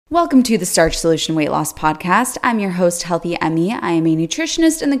Welcome to the Starch Solution Weight Loss Podcast. I'm your host, Healthy Emmy. I am a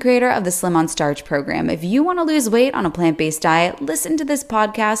nutritionist and the creator of the Slim on Starch program. If you want to lose weight on a plant-based diet, listen to this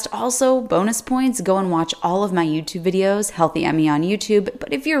podcast. Also, bonus points, go and watch all of my YouTube videos, Healthy Emmy on YouTube.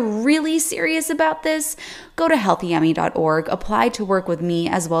 But if you're really serious about this, go to healthyemmy.org, apply to work with me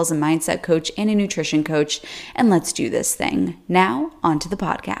as well as a mindset coach and a nutrition coach, and let's do this thing. Now, on to the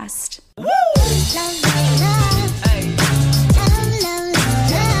podcast. Woo!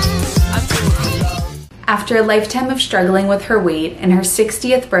 After a lifetime of struggling with her weight and her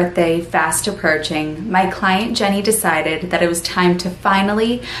 60th birthday fast approaching, my client Jenny decided that it was time to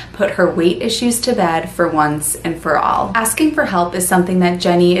finally put her weight issues to bed for once and for all. Asking for help is something that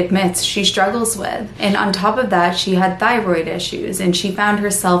Jenny admits she struggles with. And on top of that, she had thyroid issues and she found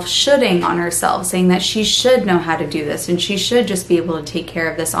herself shoulding on herself, saying that she should know how to do this and she should just be able to take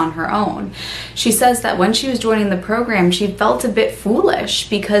care of this on her own. She says that when she was joining the program, she felt a bit foolish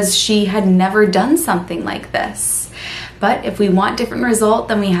because she had never done something like this. But if we want different result,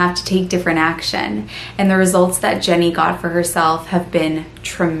 then we have to take different action. And the results that Jenny got for herself have been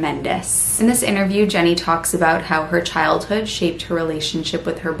tremendous. In this interview, Jenny talks about how her childhood shaped her relationship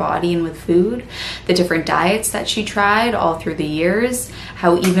with her body and with food, the different diets that she tried all through the years,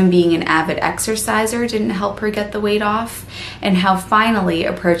 how even being an avid exerciser didn't help her get the weight off, and how finally,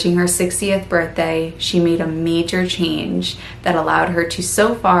 approaching her 60th birthday, she made a major change that allowed her to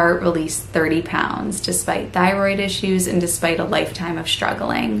so far release 30 pounds despite thyroid issues and despite a lifetime of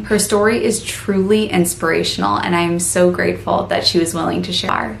struggling. Her story is truly inspirational, and I am so grateful that she was willing to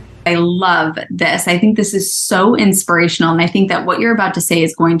share. I love this. I think this is so inspirational, and I think that what you're about to say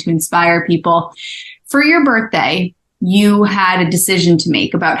is going to inspire people. For your birthday, you had a decision to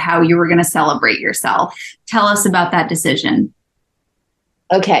make about how you were going to celebrate yourself. Tell us about that decision.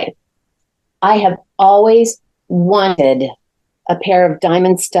 Okay. I have always wanted a pair of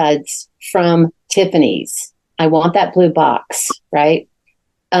diamond studs from Tiffany's. I want that blue box, right?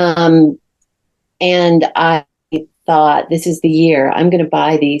 And I thought, this is the year I'm going to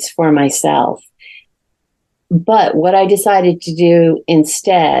buy these for myself. But what I decided to do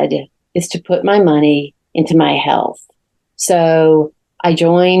instead is to put my money into my health. So I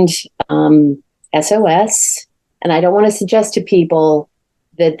joined SOS, and I don't want to suggest to people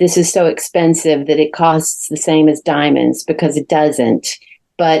that this is so expensive that it costs the same as diamonds, because it doesn't.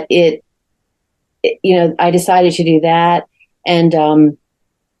 But I decided to do that. And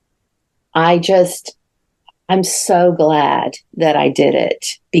I'm so glad that I did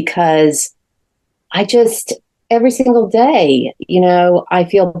it, because every single day, I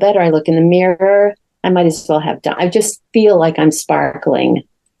feel better. I look in the mirror. I might as well have done. I just feel like I'm sparkling.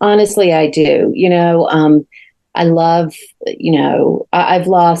 Honestly, I do. I love, I've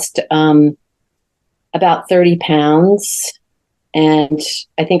lost about 30 pounds, and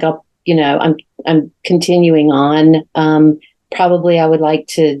I think I'm continuing on. Probably I would like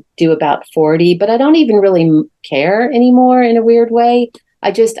to do about 40, but I don't even really care anymore in a weird way.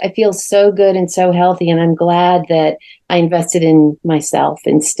 I feel so good and so healthy, and I'm glad that I invested in myself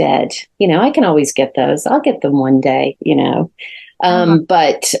instead. I can always get those. I'll get them one day,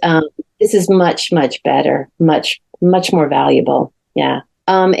 but this is much, much better, much, much more valuable. Yeah.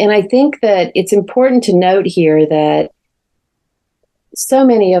 And I think that it's important to note here that so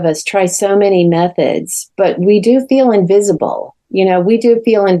many of us try so many methods, but we do feel invisible. We do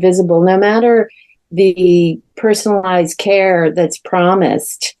feel invisible no matter the personalized care that's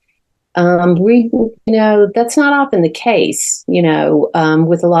promised. That's not often the case,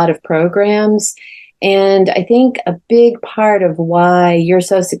 with a lot of programs. And I think a big part of why you're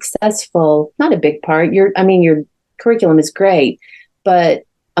so successful, not a big part, your curriculum is great, but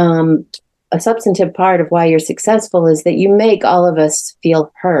a substantive part of why you're successful is that you make all of us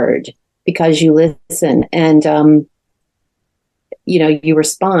feel heard, because you listen and, you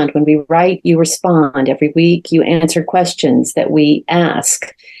respond. When we write, you respond. Every week you answer questions that we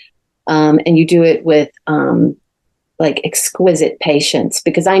ask. And you do it with exquisite patience,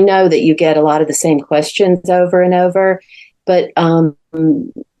 because I know that you get a lot of the same questions over and over, but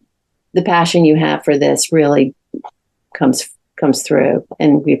the passion you have for this really comes through,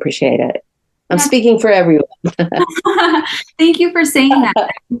 and we appreciate it. I'm speaking for everyone. Thank you for saying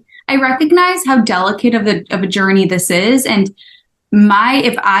that. I recognize how delicate of a journey this is, and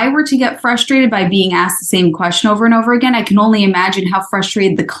if I were to get frustrated by being asked the same question over and over again, I can only imagine how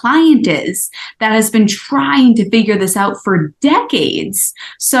frustrated the client is that has been trying to figure this out for decades.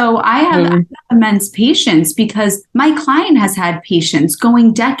 So I have immense patience, because my client has had patience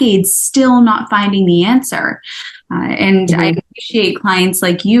going decades still not finding the answer. And I appreciate clients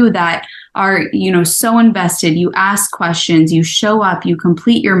like you that are, so invested. You ask questions, you show up, you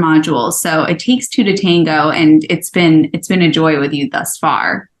complete your modules. So it takes two to tango, and it's been a joy with you thus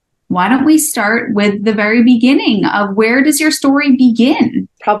far. Why don't we start with the very beginning of where does your story begin?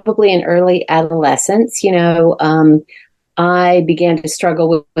 Probably in early adolescence. I began to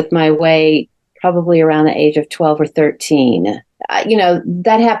struggle with my weight probably around the age of 12 or 13.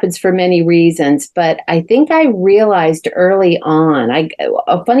 That happens for many reasons, but I think I realized early on,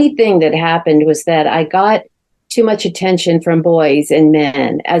 a funny thing that happened was that I got too much attention from boys and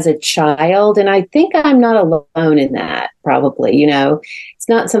men as a child. And I think I'm not alone in that, probably. It's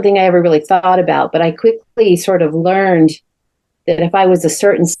not something I ever really thought about, but I quickly sort of learned that if I was a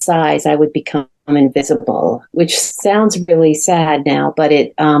certain size, I would become invisible, which sounds really sad now, but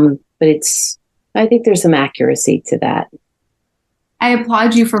I think there's some accuracy to that. I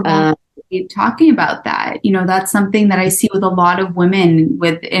applaud you for talking about that. That's something that I see with a lot of women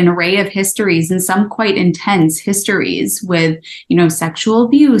with an array of histories, and some quite intense histories with, sexual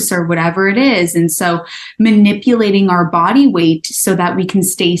abuse or whatever it is. And so manipulating our body weight so that we can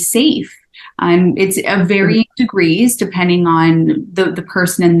stay safe. It's of varying degrees depending on the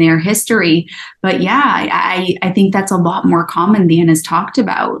person and their history. But yeah, I think that's a lot more common than is talked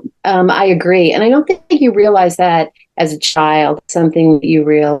about. I agree. And I don't think you realize that as a child, something that you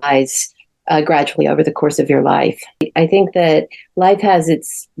realize gradually over the course of your life. I think that life has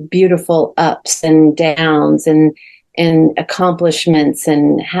its beautiful ups and downs and accomplishments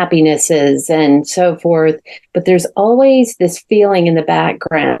and happinesses and so forth. But there's always this feeling in the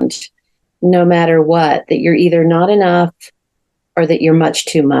background, no matter what, that you're either not enough or that you're much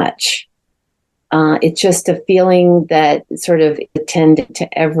too much. It's just a feeling that sort of attendant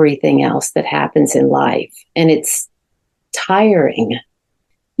to everything else that happens in life. And it's tiring.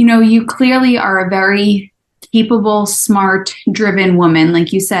 You clearly are a very capable, smart, driven woman.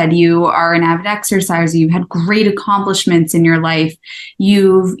 Like you said, you are an avid exerciser. You've had great accomplishments in your life.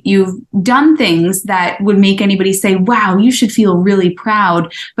 You've done things that would make anybody say, wow, you should feel really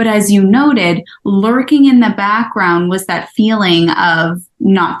proud. But as you noted, lurking in the background was that feeling of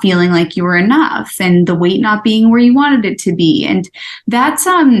not feeling like you were enough and the weight not being where you wanted it to be. And that's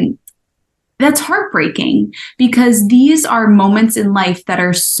heartbreaking, because these are moments in life that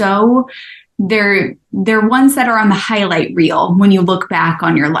are they're ones that are on the highlight reel when you look back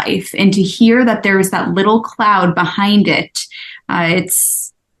on your life, and to hear that there's that little cloud behind it,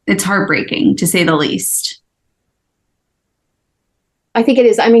 it's heartbreaking, to say the least. I think it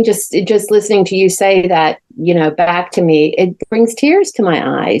is. I mean, just listening to you say that, back to me, it brings tears to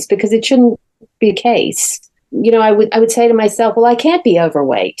my eyes, because it shouldn't be the case. I would say to myself, well, I can't be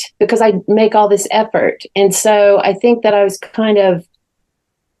overweight because I make all this effort. And so I think that I was kind of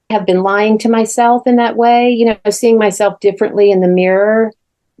have been lying to myself in that way, seeing myself differently in the mirror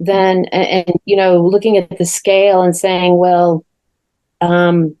than, and looking at the scale and saying, well,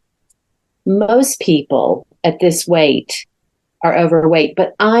 most people at this weight are overweight,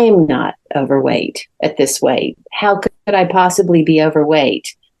 but I'm not overweight at this weight. How could I possibly be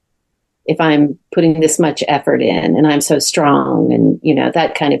overweight if I'm putting this much effort in and I'm so strong and,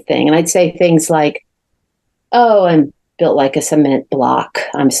 that kind of thing. And I'd say things like, oh, I'm built like a cement block.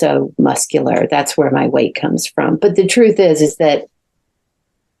 I'm so muscular. That's where my weight comes from. But the truth is that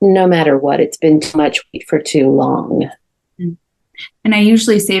no matter what, it's been too much weight for too long. And I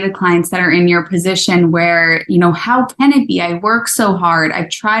usually say to clients that are in your position where, how can it be? I work so hard.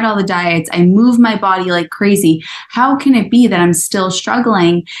 I've tried all the diets. I move my body like crazy. How can it be that I'm still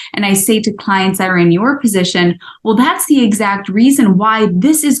struggling? And I say to clients that are in your position, well, that's the exact reason why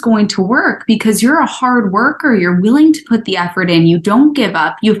this is going to work, because you're a hard worker. You're willing to put the effort in. You don't give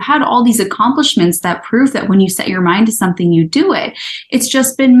up. You've had all these accomplishments that prove that when you set your mind to something, you do it. It's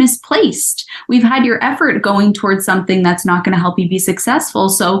just been misplaced. We've had your effort going towards something that's not going to help you be successful.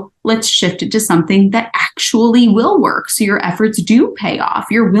 So let's shift it to something that actually will work. So your efforts do pay off.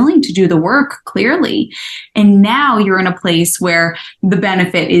 You're willing to do the work, clearly. And now you're in a place where the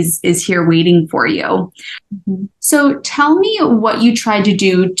benefit is here waiting for you. So tell me what you tried to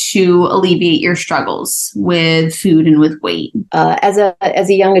do to alleviate your struggles with food and with weight. As a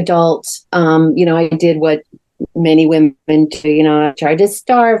young adult, I did what many women do. I tried to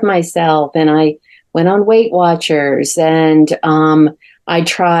starve myself, and I went on Weight Watchers, and I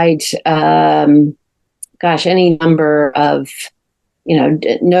tried, any number of,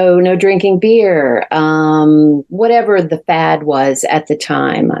 no drinking beer, whatever the fad was at the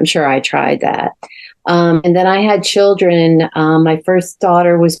time. I'm sure I tried that. And then I had children. My first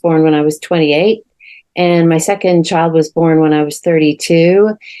daughter was born when I was 28, and my second child was born when I was 32.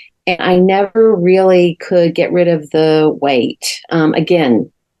 And I never really could get rid of the weight.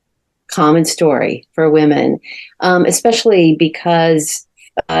 Again, common story for women, especially because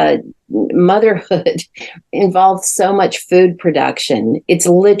motherhood involves so much food production. It's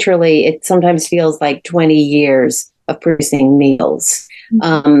literally, it sometimes feels like 20 years of producing meals.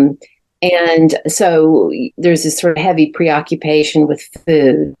 And so there's this sort of heavy preoccupation with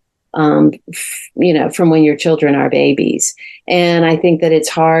food, from when your children are babies. And I think that it's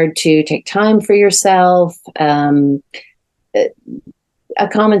hard to take time for yourself. A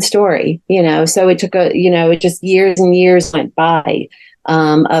common story, so it took just years and years went by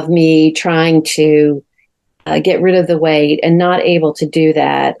of me trying to get rid of the weight and not able to do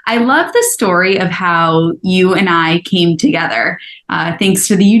that. I love the story of how you and I came together thanks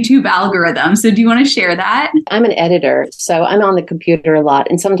to the YouTube algorithm. So do you want to share that? I'm an editor, so I'm on the computer a lot.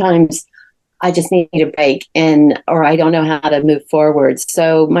 And sometimes I just need a break or I don't know how to move forward.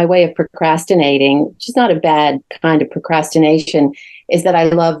 So my way of procrastinating, which is not a bad kind of procrastination, is that I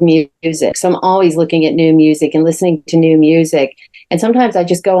love music. So I'm always looking at new music and listening to new music. And sometimes I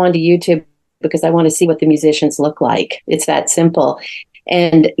just go onto YouTube because I want to see what the musicians look like. It's that simple.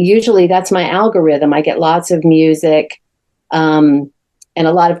 And usually that's my algorithm. I get lots of music and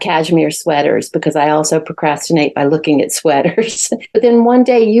a lot of cashmere sweaters because I also procrastinate by looking at sweaters. But then one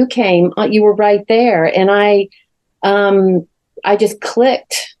day you came, you were right there. And I just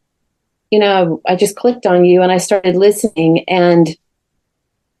clicked, I just clicked on you and I started listening. And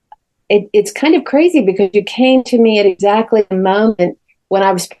it's kind of crazy because you came to me at exactly the moment when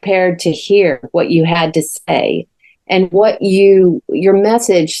I was prepared to hear what you had to say. And your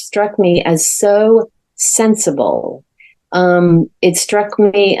message struck me as so sensible. It struck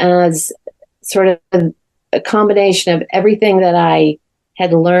me as sort of a combination of everything that I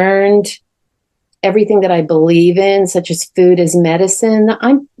had learned, everything that I believe in, such as food as medicine.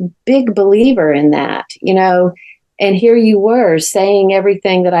 I'm a big believer in that, and here you were saying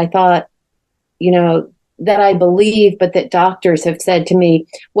everything that I thought, that I believe, but that doctors have said to me,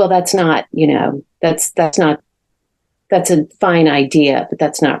 well, that's not, that's a fine idea, but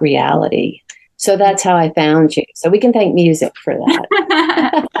that's not reality. So that's how I found you. So we can thank music for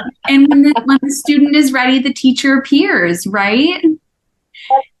that. And when the student is ready, the teacher appears, right?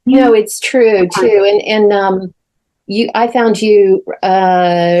 It's true too. And I found you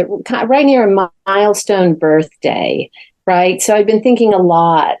right near a milestone birthday. Right. So I've been thinking a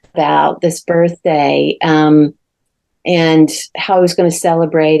lot about this birthday and how I was going to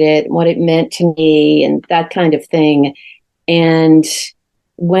celebrate it, what it meant to me and that kind of thing. And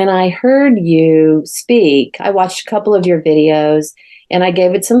when I heard you speak, I watched a couple of your videos and I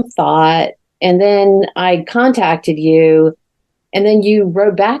gave it some thought. And then I contacted you and then you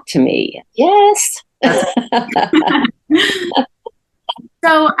wrote back to me. Yes.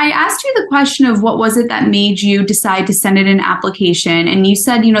 So I asked you the question of what was it that made you decide to send in an application? And you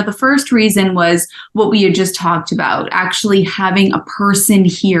said, the first reason was what we had just talked about, actually having a person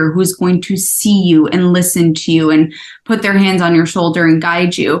here who's going to see you and listen to you and put their hands on your shoulder and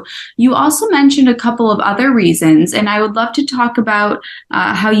guide you. You also mentioned a couple of other reasons, and I would love to talk about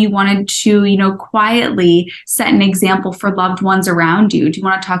how you wanted to, quietly set an example for loved ones around you. Do you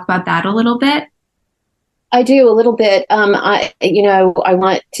want to talk about that a little bit? I do a little bit. I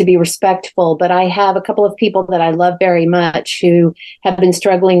want to be respectful, but I have a couple of people that I love very much who have been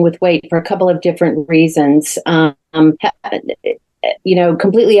struggling with weight for a couple of different reasons, completely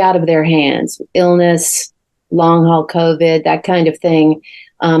out of their hands, illness, long haul COVID, that kind of thing.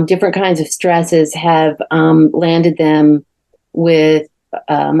 Different kinds of stresses have landed them with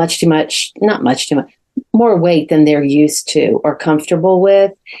not much too much, more weight than they're used to or comfortable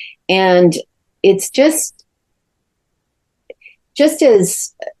with. And it's just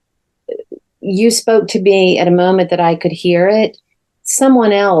as you spoke to me at a moment that I could hear it,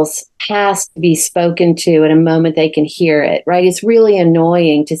 someone else has to be spoken to at a moment they can hear it, right? It's really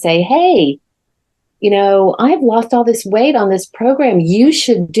annoying to say, hey, I've lost all this weight on this program. You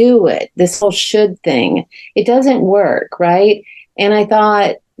should do it. This whole should thing. It doesn't work, right? And I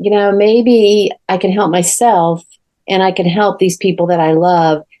thought, maybe I can help myself and I can help these people that I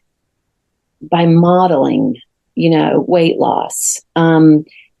love by modeling, weight loss,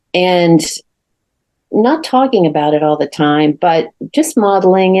 and not talking about it all the time, but just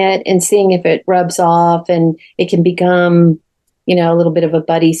modeling it and seeing if it rubs off and it can become, a little bit of a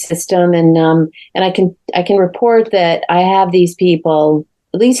buddy system. And I can report that I have these people,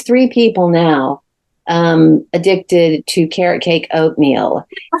 at least 3 people now, addicted to carrot cake oatmeal.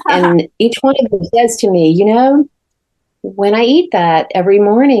 And each one of them says to me, when I eat that every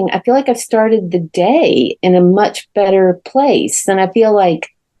morning, I feel like I've started the day in a much better place. And I feel like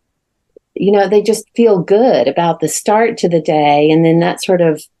they just feel good about the start to the day. And then that sort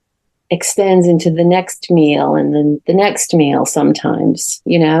of extends into the next meal and then the next meal sometimes,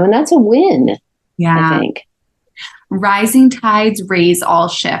 and that's a win, I think. Rising tides raise all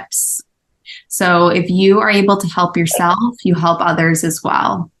ships. So if you are able to help yourself, you help others as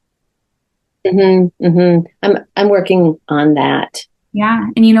well. I'm working on that. Yeah.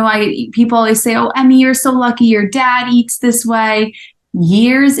 And people always say, "Oh, Emmy, you're so lucky your dad eats this way."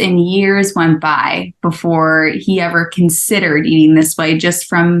 Years and years went by before he ever considered eating this way, just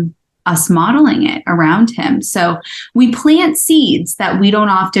from us modeling it around him. So we plant seeds that we don't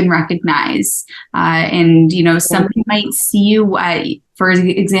often recognize. Somebody might see you at, for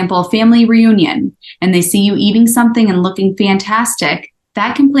example, a family reunion, and they see you eating something and looking fantastic.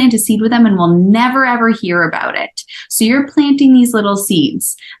 That can plant a seed with them, and we'll never, ever hear about it. So you're planting these little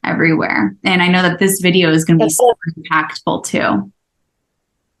seeds everywhere. And I know that this video is going to be super impactful too.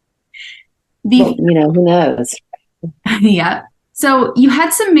 Who knows? Yeah. So you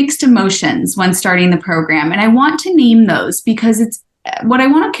had some mixed emotions when starting the program, and I want to name those because what I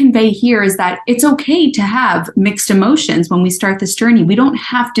want to convey here is that it's okay to have mixed emotions when we start this journey. We don't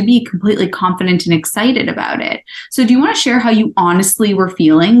have to be completely confident and excited about it. So do you want to share how you honestly were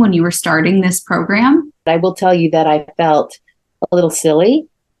feeling when you were starting this program? I will tell you that I felt a little silly,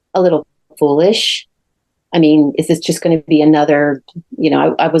 a little foolish. I mean, is this just going to be another,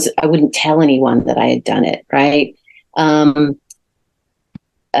 I wouldn't tell anyone that I had done it, right?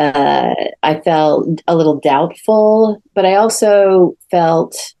 I felt a little doubtful, but I also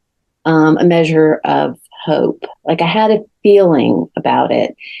felt a measure of hope. Like I had a feeling about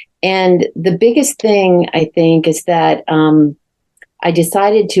it. And the biggest thing, I think, is that I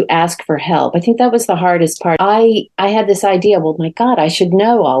decided to ask for help. I think that was the hardest part. I had this idea, well, my God, I should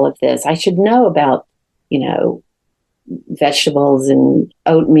know all of this. I should know about, vegetables and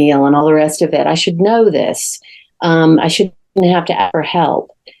oatmeal and all the rest of it. I should know this. I shouldn't have to ask for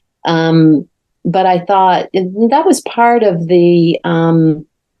help. But I thought that was part of the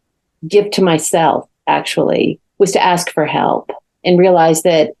gift to myself, actually, was to ask for help and realize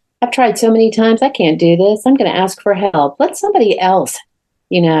that I've tried so many times, I can't do this. I'm going to ask for help. Let somebody else,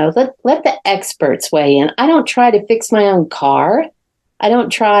 let the experts weigh in. I don't try to fix my own car. I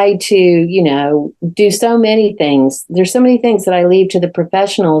don't try to, do so many things. There's so many things that I leave to the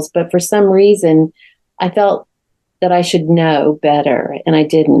professionals, but for some reason I felt that I should know better, and I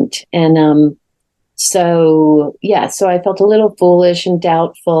didn't. And so I felt a little foolish and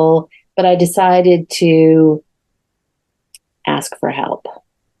doubtful, but I decided to ask for help.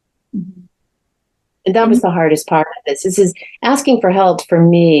 Mm-hmm. And that was the hardest part of this. This is asking for help for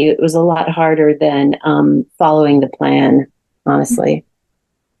me. It was a lot harder than following the plan, honestly.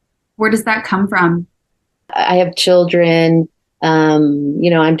 Where does that come from? I have children.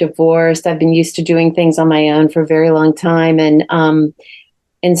 I'm divorced. I've been used to doing things on my own for a very long time.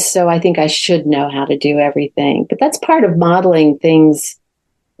 And so I think I should know how to do everything. But that's part of modeling things,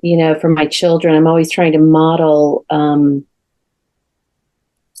 for my children. I'm always trying to model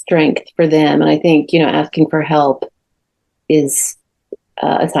strength for them. And I think, asking for help is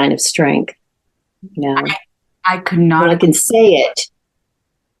a sign of strength. I could not. Well, I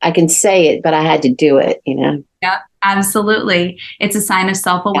can say it, but I had to do it, Yeah, absolutely. It's a sign of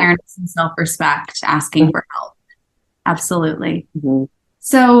self-awareness and self-respect, asking for help. Absolutely. Mm-hmm.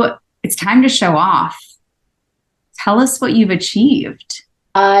 So it's time to show off. Tell us what you've achieved.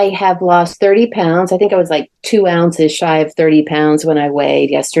 I have lost 30 pounds. I think I was like 2 ounces shy of 30 pounds when I weighed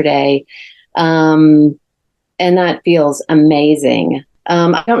yesterday. And that feels amazing.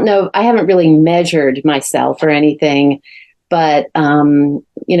 I don't know. I haven't really measured myself or anything, but,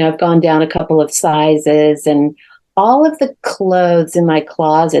 I've gone down a couple of sizes, and all of the clothes in my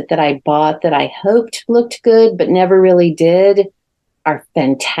closet that I bought that I hoped looked good, but never really did, are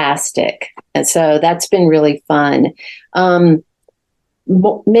fantastic. And so that's been really fun.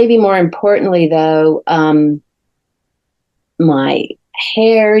 Maybe more importantly, though, my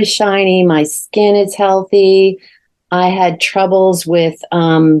hair is shiny, my skin is healthy. I had troubles with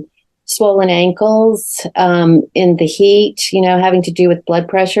swollen ankles in the heat, having to do with blood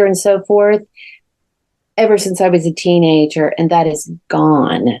pressure and so forth, ever since I was a teenager, and that is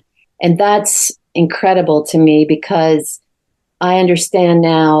gone. And that's incredible to me because I understand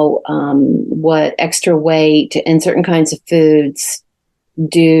now what extra weight and certain kinds of foods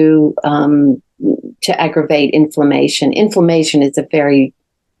do to aggravate inflammation. Inflammation is a very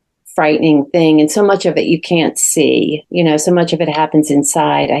frightening thing, and so much of it you can't see. So much of it happens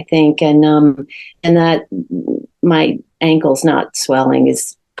inside, I think, and that my ankles not swelling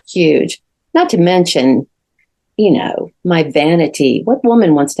is huge. Not to mention, my vanity. What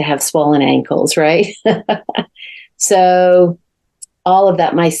woman wants to have swollen ankles, right? So all of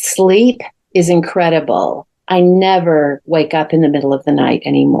that. My sleep is incredible. I never wake up in the middle of the night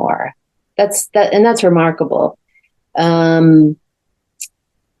anymore. And that's remarkable.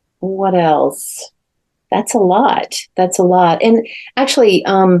 What else? That's a lot. That's a lot. And actually,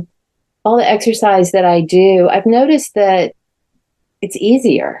 all the exercise that I do, I've noticed that it's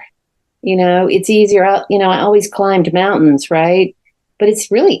easier. It's easier. I always climbed mountains, right? But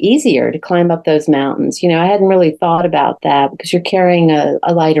it's really easier to climb up those mountains. I hadn't really thought about that because you're carrying a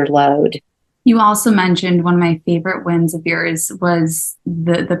lighter load. You also mentioned one of my favorite wins of yours was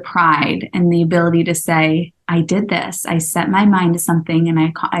the pride and the ability to say, I did this. I set my mind to something and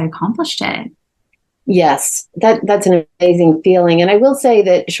I accomplished it. Yes, that's an amazing feeling. And I will say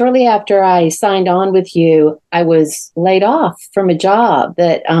that shortly after I signed on with you, I was laid off from a job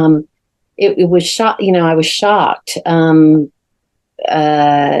that it was shocked. I was shocked.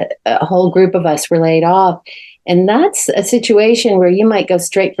 A whole group of us were laid off. And that's a situation where you might go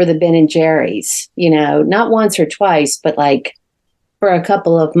straight for the Ben and Jerry's, not once or twice, but like for a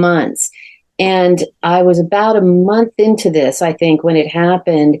couple of months. And I was about a month into this, I think, when it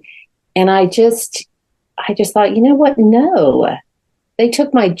happened. And I just thought, you know what? No, they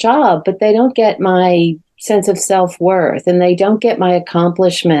took my job, but they don't get my sense of self-worth and they don't get my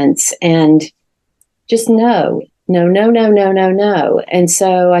accomplishments. And just no. And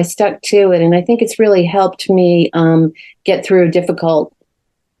so I stuck to it. And I think it's really helped me get through a difficult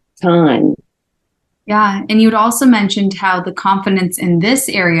time. Yeah. And you'd also mentioned how the confidence in this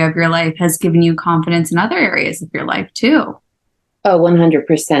area of your life has given you confidence in other areas of your life too. Oh,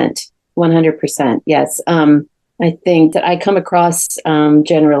 100%. 100%. Yes. I think that I come across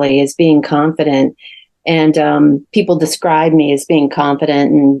generally as being confident, and people describe me as being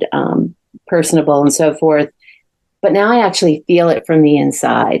confident and personable and so forth. But now I actually feel it from the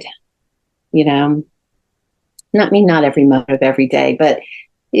inside, not every moment of every day, but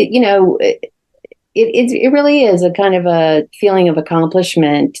it really is a kind of a feeling of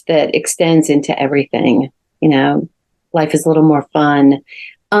accomplishment that extends into everything. Life is a little more fun.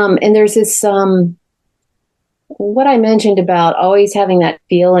 And there's this, what I mentioned about always having that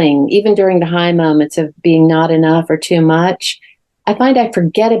feeling, even during the high moments of being not enough or too much. I find I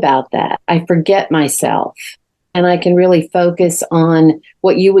forget about that. I forget myself. And I can really focus on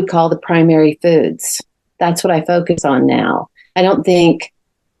what you would call the primary foods. That's what I focus on now. I don't think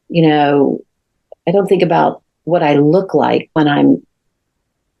about what I look like when I'm,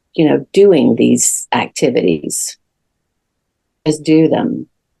 doing these activities. Just do them.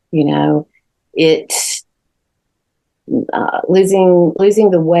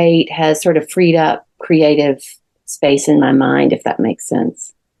 Losing the weight has sort of freed up creative space in my mind, if that makes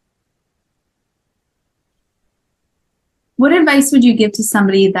sense. What advice would you give to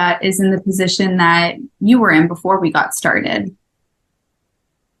somebody that is in the position that you were in before we got started?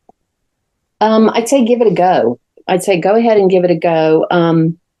 I'd say give it a go. I'd say go ahead and give it a go.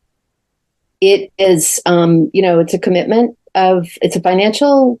 It is, it's a commitment it's a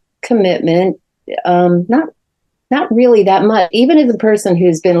financial commitment. Not really that much. Even as a person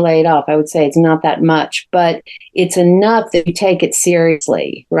who's been laid off, I would say it's not that much, but it's enough that you take it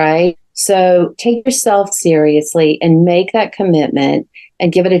seriously, right? So take yourself seriously and make that commitment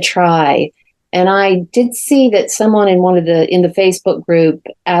and give it a try. And I did see that someone in the Facebook group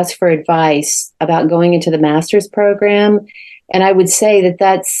asked for advice about going into the master's program. And I would say that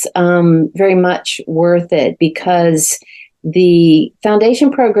that's very much worth it, because the foundation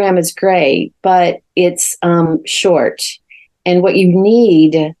program is great, but it's short. And what you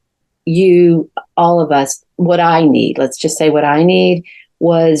need, all of us, what I need, let's just say what I need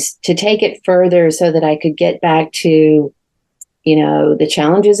was to take it further so that I could get back to, the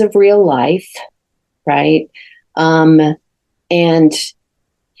challenges of real life, right? And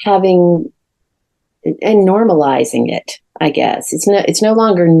normalizing it, I guess. It's no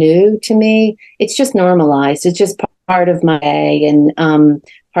longer new to me. It's just normalized. It's just part of my day and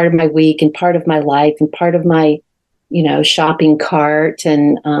part of my week and part of my life and part of my, shopping cart.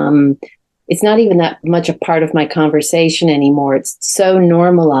 And it's not even that much a part of my conversation anymore. It's so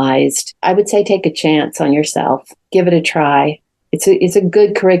normalized. I would say take a chance on yourself. Give it a try. It's a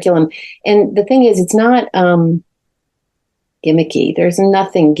good curriculum. And the thing is, it's not gimmicky. There's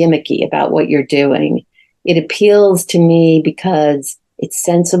nothing gimmicky about what you're doing. It appeals to me because it's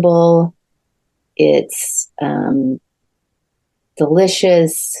sensible. It's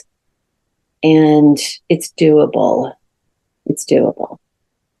delicious, and it's doable. It's doable.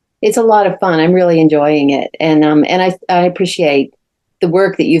 It's a lot of fun. I'm really enjoying it, and I appreciate the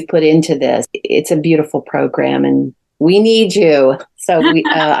work that you've put into this. It's a beautiful program, and we need you. So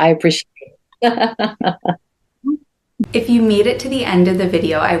I appreciate it. If you made it to the end of the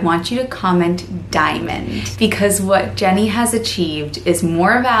video, I want you to comment diamond, because what Jenny has achieved is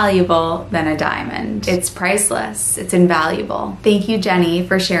more valuable than a diamond. It's priceless. It's invaluable. Thank you, Jenny,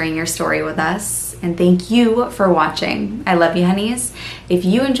 for sharing your story with us. And thank you for watching. I love you, honeys. If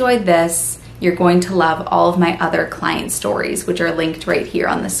you enjoyed this, you're going to love all of my other client stories, which are linked right here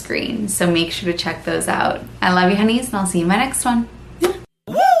on the screen. So make sure to check those out. I love you, honeys, and I'll see you in my next one.